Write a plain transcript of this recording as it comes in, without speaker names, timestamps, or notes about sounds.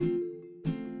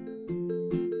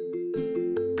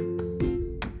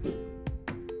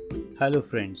Hello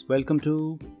friends, welcome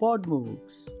to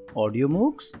PodMoocs, Audio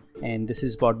Moocs, and this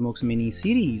is PodMoocs mini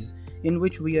series in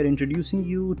which we are introducing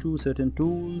you to certain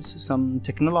tools, some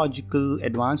technological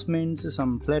advancements,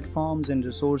 some platforms and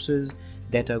resources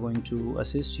that are going to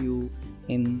assist you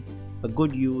in a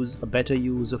good use, a better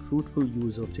use, a fruitful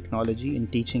use of technology in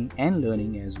teaching and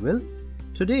learning as well.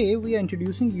 Today we are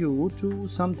introducing you to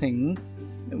something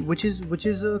which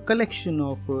is a collection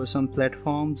of some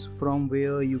platforms from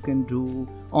where you can do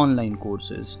online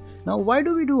courses. Now, why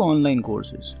do we do online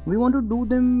courses? We want to do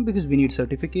them because we need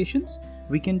certifications.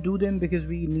 We can do them because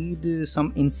we need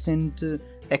some instant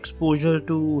exposure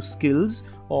to skills,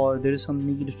 or there is some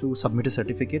need to submit a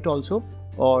certificate also,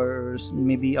 or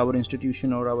maybe our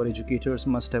institution or our educators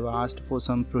must have asked for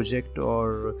some project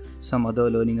or some other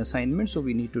learning assignment, so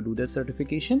we need to do that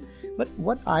certification. But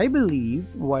what I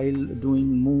believe while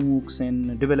doing MOOCs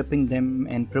and developing them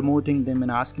and promoting them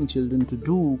and asking children to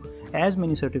do as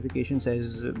many certifications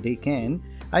as they can,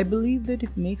 I believe that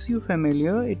it makes you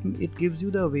familiar, it gives you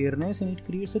the awareness, and it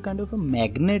creates a kind of a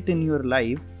magnet in your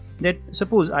life. That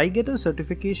suppose I get a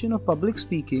certification of public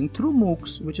speaking through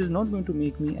MOOCs, which is not going to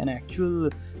make me an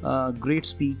actual great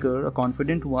speaker, a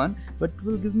confident one, but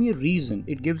will give me a reason.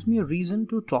 It gives me a reason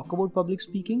to talk about public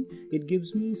speaking. It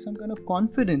gives me some kind of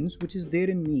confidence which is there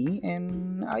in me,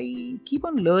 and I keep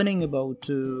on learning about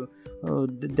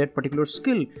that particular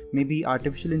skill. Maybe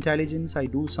artificial intelligence, I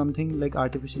do something like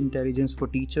artificial intelligence for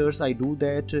teachers. I do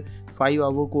that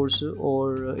 5-hour course,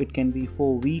 or it can be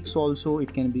 4 weeks also,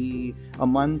 it can be a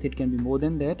month, it can be more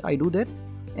than that. I do that,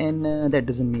 and that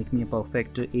doesn't make me a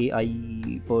perfect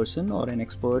AI person or an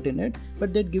expert in it,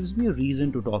 but that gives me a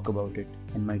reason to talk about it.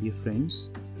 And my dear friends,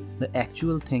 the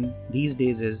actual thing these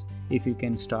days is if you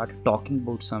can start talking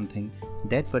about something,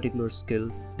 that particular skill,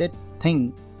 that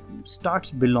thing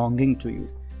starts belonging to you.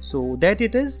 So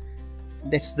that's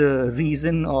the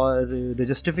reason or the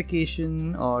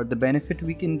justification or the benefit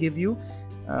we can give you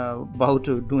about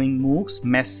doing MOOCs,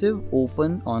 massive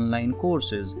open online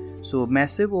courses. So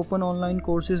massive open online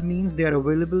courses means they are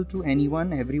available to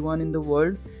anyone, everyone in the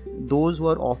world. Those who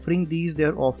are offering these, they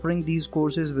are offering these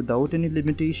courses without any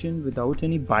limitation, without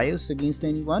any bias against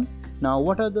anyone. Now,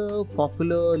 what are the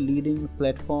popular leading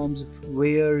platforms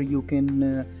where you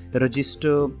can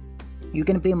register? You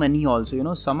can pay money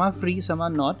also, some are free, some are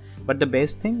not. But the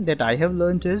best thing that I have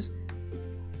learned is,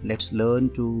 let's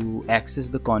learn to access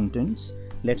the contents.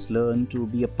 Let's learn to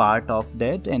be a part of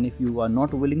that. And if you are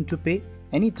not willing to pay,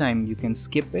 anytime you can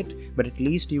skip it, but at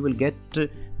least you will get the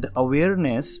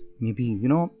awareness. Maybe,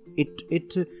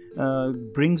 it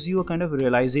brings you a kind of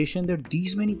realization that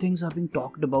these many things are being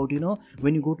talked about.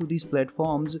 When you go to these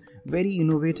platforms, very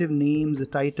innovative names,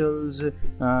 titles,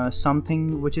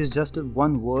 something which is just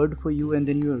one word for you, and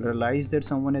then you realize that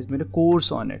someone has made a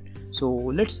course on it. So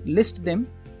let's list them.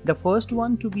 The first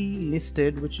one to be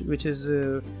listed, which is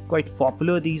quite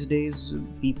popular these days,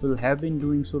 people have been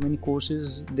doing so many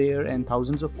courses there, and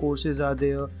thousands of courses are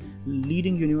there.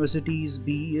 Leading universities,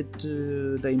 be it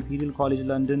the Imperial College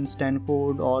London,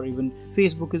 Stanford, or even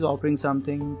Facebook is offering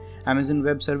something, Amazon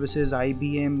Web Services,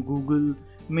 IBM, Google,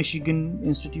 Michigan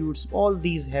institutes, all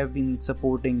these have been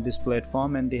supporting this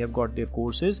platform and they have got their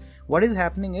courses. What is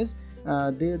happening is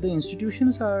the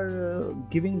institutions are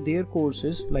giving their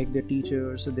courses, like their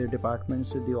teachers, their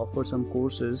departments, they offer some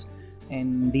courses,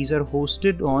 and these are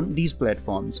hosted on these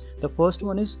platforms. The first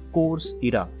one is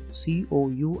Coursera,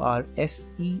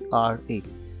 Coursera.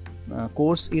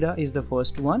 Coursera is the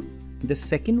first one. The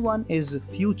second one is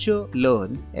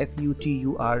FutureLearn,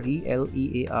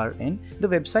 FutureLearn. The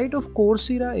website of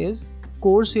Coursera is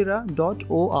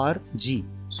coursera.org.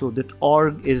 So that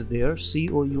org is there,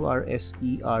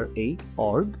 Coursera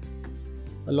org.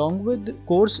 Along with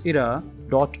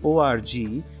coursera.org,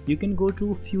 you can go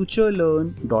to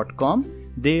futurelearn.com.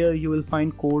 There you will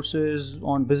find courses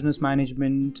on business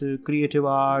management, creative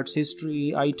arts,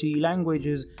 history, IT,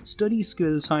 languages, study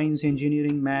skills, science,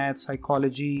 engineering, maths,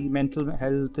 psychology, mental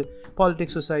health,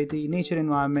 politics, society, nature,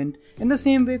 environment. In the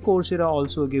same way, Coursera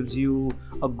also gives you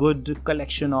a good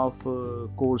collection of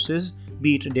courses,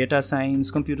 be it data science,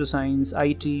 computer science,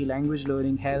 IT, language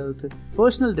learning, health,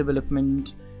 personal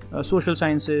development, social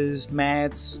sciences,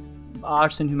 maths,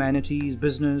 arts and humanities,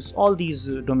 business, all these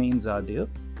domains are there.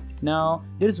 Now,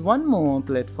 there is one more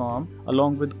platform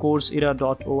along with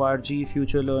coursera.org,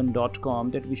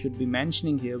 futurelearn.com that we should be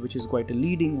mentioning here, which is quite a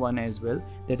leading one as well.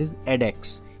 That is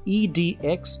edX,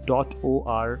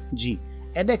 edx.org.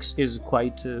 edX is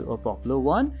quite a popular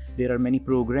one. There are many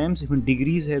programs, even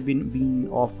degrees have been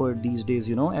offered these days,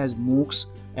 as MOOCs,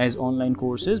 as online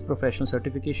courses. Professional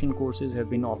certification courses have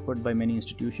been offered by many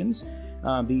institutions,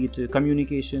 be it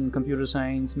communication, computer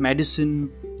science, medicine,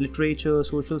 literature,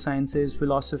 social sciences,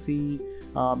 philosophy.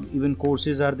 Even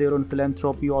courses are there on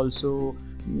philanthropy also.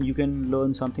 You can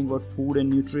learn something about food and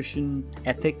nutrition,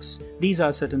 ethics. These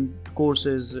are certain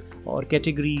courses or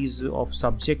categories of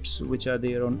subjects which are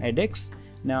there on edX.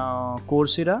 Now,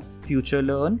 Coursera,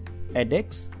 FutureLearn,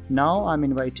 edX. Now I'm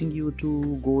inviting you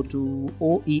to go to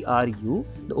OERU,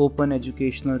 the Open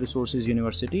Educational Resources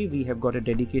University. We have got a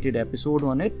dedicated episode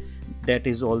on it that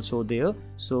is also there.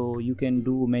 So you can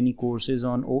do many courses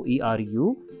on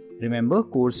OERU. Remember,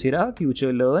 Coursera,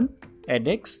 FutureLearn,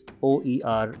 edX,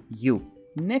 OERU.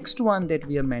 Next one that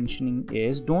we are mentioning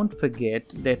is, don't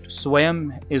forget that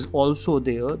SWAYAM is also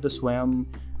there. The SWAYAM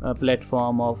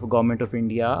platform of Government of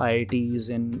India, IITs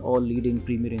and all leading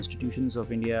premier institutions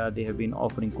of India, they have been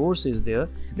offering courses there.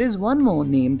 There's one more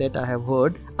name that I have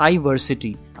heard,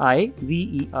 iVersity,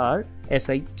 iVersity.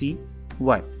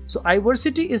 So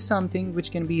iVersity is something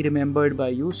which can be remembered by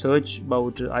you. Search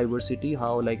about iVersity,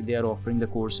 how like they are offering the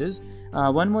courses.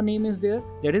 One more name is there,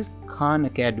 that is Khan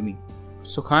Academy.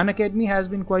 So Khan Academy has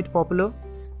been quite popular.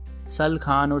 Sal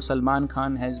Khan or Salman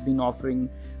Khan has been offering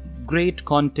great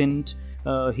content.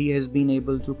 He has been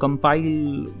able to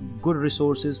compile good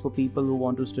resources for people who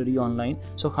want to study online.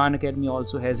 So Khan Academy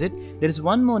also has it. There is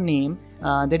one more name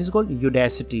that is called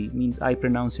Udacity, means I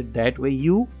pronounce it that way,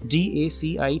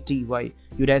 Udacity.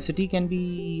 Udacity can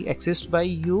be accessed by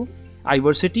you.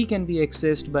 iVersity can be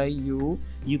accessed by you.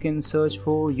 You can search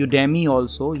for Udemy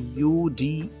also,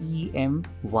 Udemy.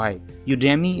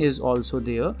 Udemy is also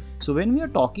there. So when we are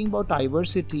talking about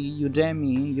iVersity,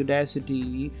 Udemy,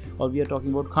 Udacity, or we are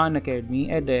talking about Khan Academy,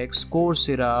 edX,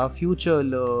 Coursera,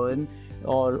 FutureLearn,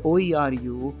 or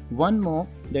OERU, one more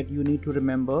that you need to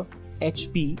remember,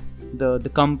 HP,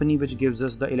 the company which gives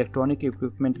us the electronic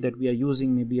equipment that we are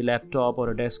using, maybe a laptop or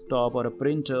a desktop or a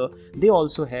printer. They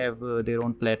also have their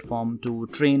own platform to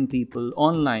train people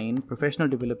online. Professional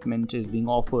development is being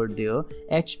offered there,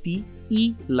 HP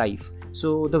eLife.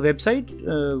 So the website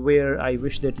where I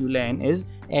wish that you land is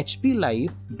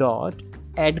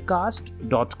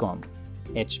hplife.edcast.com.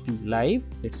 hplife,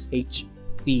 it's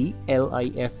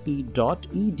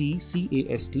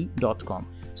hplife.edcast.com.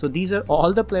 So these are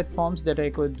all the platforms that I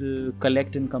could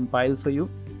collect and compile for you.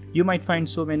 You might find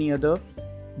so many other.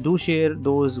 Do share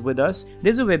those with us.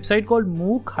 There's a website called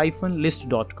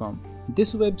mooc-list.com.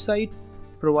 This website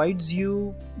provides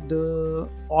you the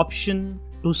option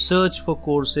to search for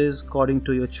courses according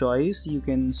to your choice. You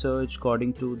can search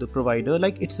according to the provider.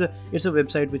 Like it's a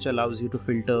website which allows you to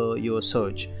filter your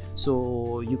search.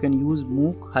 So you can use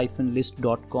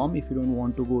mooc-list.com if you don't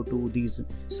want to go to these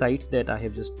sites that I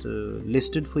have just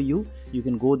listed for you. You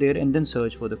can go there and then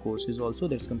search for the courses also.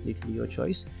 That's completely your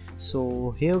choice.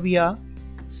 So here we are,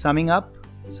 summing up,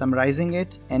 summarizing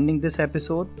it, ending this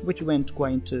episode, which went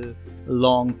quite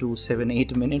long to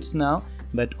 7-8 minutes now.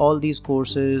 But all these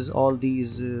courses, all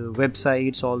these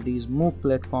websites, all these MOOC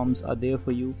platforms are there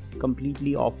for you,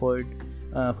 completely offered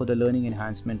for the learning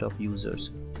enhancement of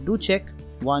users. Do check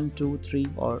 1, 2, 3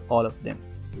 or all of them.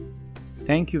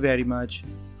 Thank you very much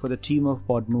for the team of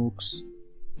PodMOOCs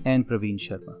and Praveen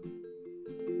Sharma.